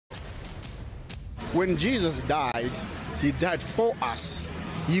When Jesus died, he died for us.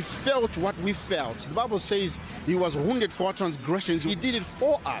 He felt what we felt. The Bible says he was wounded for our transgressions. He did it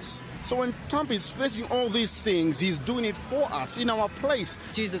for us. So when Trump is facing all these things, he's doing it for us in our place.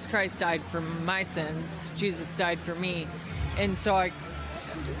 Jesus Christ died for my sins. Jesus died for me. And so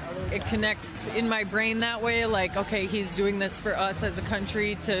it connects in my brain that way, like, okay, he's doing this for us as a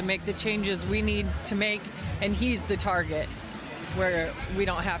country to make the changes we need to make, and he's the target where we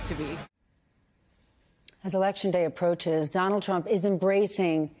don't have to be. As Election Day approaches, Donald Trump is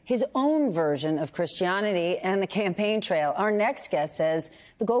embracing his own version of Christianity and the campaign trail. Our next guest says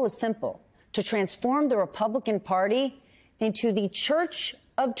the goal is simple: to transform the Republican Party into the Church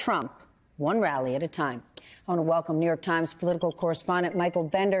of Trump, one rally at a time. I want to welcome New York Times political correspondent Michael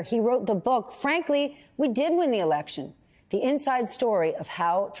Bender. He wrote the book, Frankly, We Did Win the Election: The Inside Story of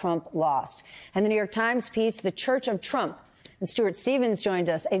How Trump Lost. And the New York Times piece, The Church of Trump. And Stuart Stevens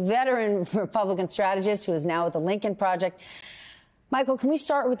joined us, a veteran Republican strategist who is now at the Lincoln Project. Michael, can we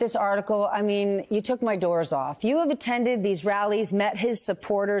start with this article? I mean, you took my doors off. You have attended these rallies, met his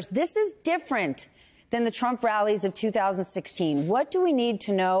supporters. This is different than the Trump rallies of 2016. What do we need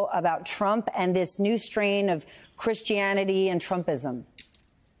to know about Trump and this new strain of Christianity and Trumpism?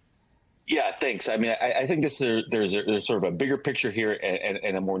 Yeah, thanks. I mean, I think there's sort of a bigger picture here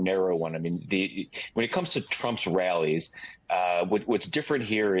and a more narrow one. I mean, when it comes to Trump's rallies, what's different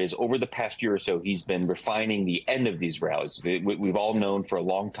here is over the past year or so, he's been refining the end of these rallies. We've all known for a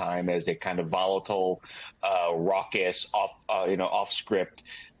long time as a kind of volatile, raucous, off script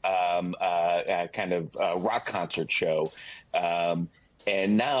kind of rock concert show.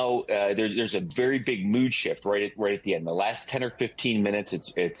 And now there's a very big mood shift right at the end. The last 10 or 15 minutes,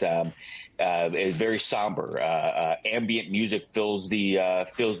 it's very somber. Ambient music fills the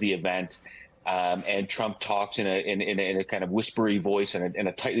event, and Trump talks in a kind of whispery voice and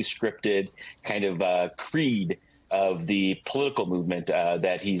a tightly scripted kind of creed of the political movement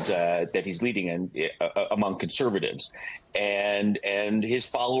that he's leading among conservatives, and his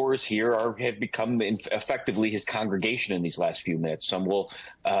followers here have become effectively his congregation in these last few minutes. Some will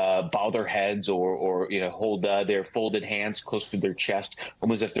bow their heads or hold their folded hands close to their chest,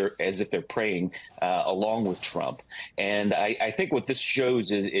 almost as if they're praying along with Trump. And I think what this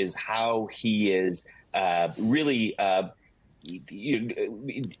shows is how he is really.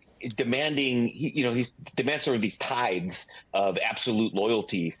 Demanding, he's demands sort of these tides of absolute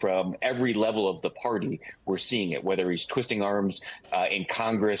loyalty from every level of the party. We're seeing it, whether he's twisting arms in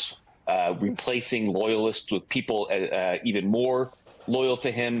Congress, replacing loyalists with people even more loyal to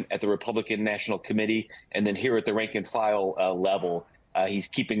him at the Republican National Committee, and then here at the rank and file level, he's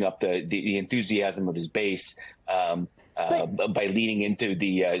keeping up the enthusiasm of his base. By leaning into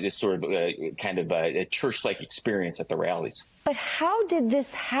this sort of kind of a church-like experience at the rallies. But how did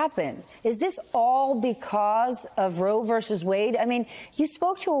this happen? Is this all because of Roe versus Wade? I mean, you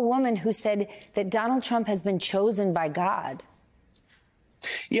spoke to a woman who said that Donald Trump has been chosen by God.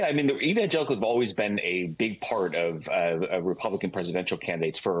 Yeah, I mean, the evangelicals have always been a big part of Republican presidential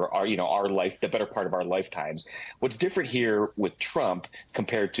candidates for our life, the better part of our lifetimes. What's different here with Trump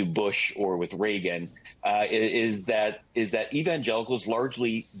compared to Bush or with Reagan is that evangelicals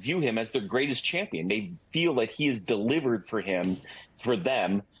largely view him as their greatest champion. They feel that he has delivered for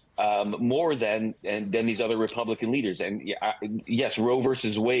them. More than these other Republican leaders. And yes, Roe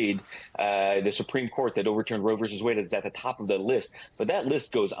versus Wade, the Supreme Court that overturned Roe versus Wade is at the top of the list. But that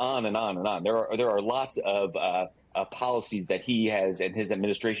list goes on and on and on. There are lots of policies that he has and his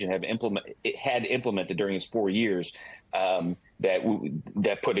administration had implemented during his 4 years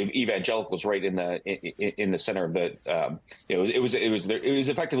that put evangelicals right in the center of the. It was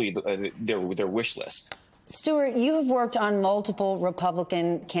effectively their wish list. Stuart, you have worked on multiple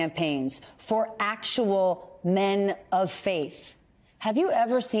Republican campaigns for actual men of faith. Have you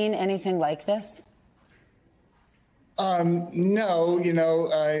ever seen anything like this? No,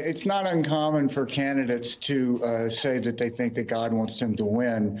 it's not uncommon for candidates to say that they think that God wants them to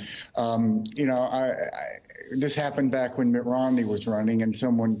win. This happened back when Mitt Romney was running, and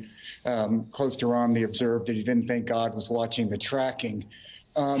someone close to Romney observed that he didn't think God was watching the tracking.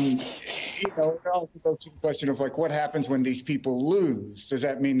 It also goes to the question of what happens when these people lose? Does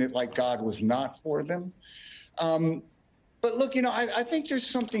that mean that God was not for them? But look, I think there's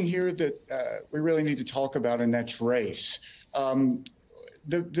something here that we really need to talk about, and that's race.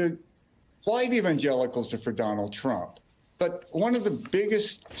 The white evangelicals are for Donald Trump, but one of the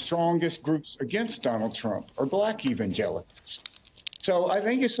biggest, strongest groups against Donald Trump are black evangelicals. So I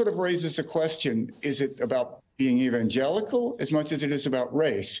think it sort of raises the question, is it about being evangelical as much as it is about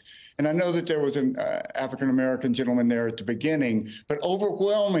race? And I know that there was an African-American gentleman there at the beginning, but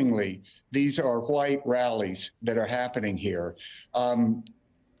overwhelmingly, these are white rallies that are happening here.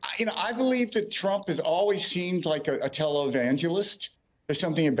 I believe that Trump has always seemed like a televangelist. There's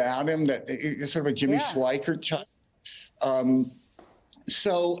something about him that is sort of a Jimmy Swaggart type.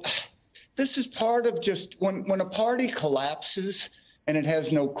 So this is part of just when a party collapses and it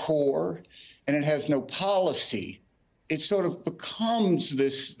has no core and it has no policy, it sort of becomes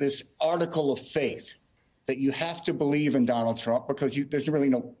this article of faith that you have to believe in Donald Trump because there's really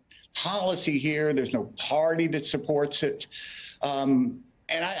no policy here. There's no party that supports it. And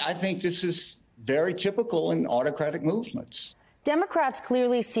I think this is very typical in autocratic movements. Democrats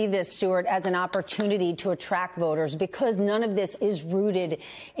clearly see this, Stuart, as an opportunity to attract voters because none of this is rooted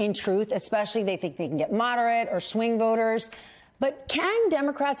in truth, especially they think they can get moderate or swing voters. But can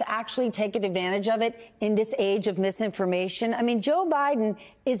Democrats actually take advantage of it in this age of misinformation? I mean, Joe Biden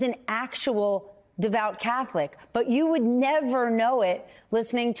is an actual devout Catholic, but you would never know it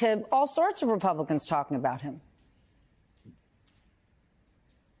listening to all sorts of Republicans talking about him.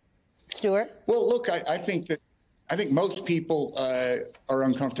 Stuart? Well, look, I think most people are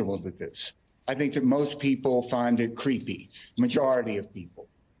uncomfortable with this. I think that most people find it creepy, majority of people.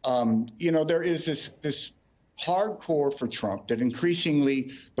 There is this hardcore for Trump that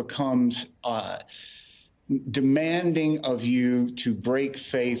increasingly becomes demanding of you to break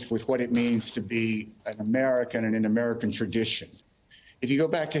faith with what it means to be an American and an American tradition. If you go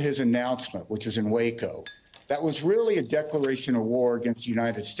back to his announcement, which was in Waco, that was really a declaration of war against the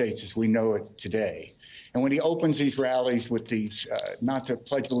United States as we know it today. And when he opens these rallies with these, not to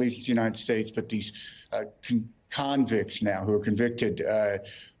pledge allegiance to the United States, but these convicts now who are convicted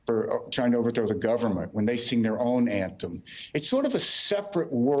for trying to overthrow the government, when they sing their own anthem, it's sort of a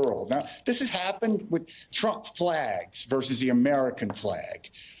separate world. Now, this has happened with Trump flags versus the American flag.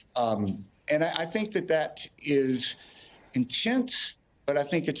 And I think that is intense, but I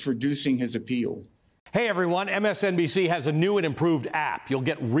think it's reducing his appeal. Hey everyone, MSNBC has a new and improved app. You'll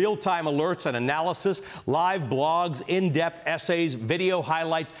get real-time alerts and analysis, live blogs, in-depth essays, video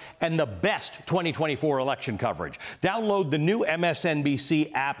highlights, and the best 2024 election coverage. Download the new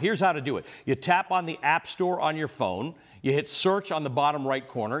MSNBC app. Here's how to do it. You tap on the App Store on your phone. You hit search on the bottom right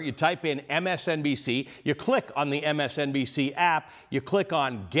corner. You type in MSNBC. You click on the MSNBC app. You click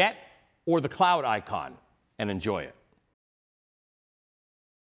on Get or the cloud icon and enjoy it.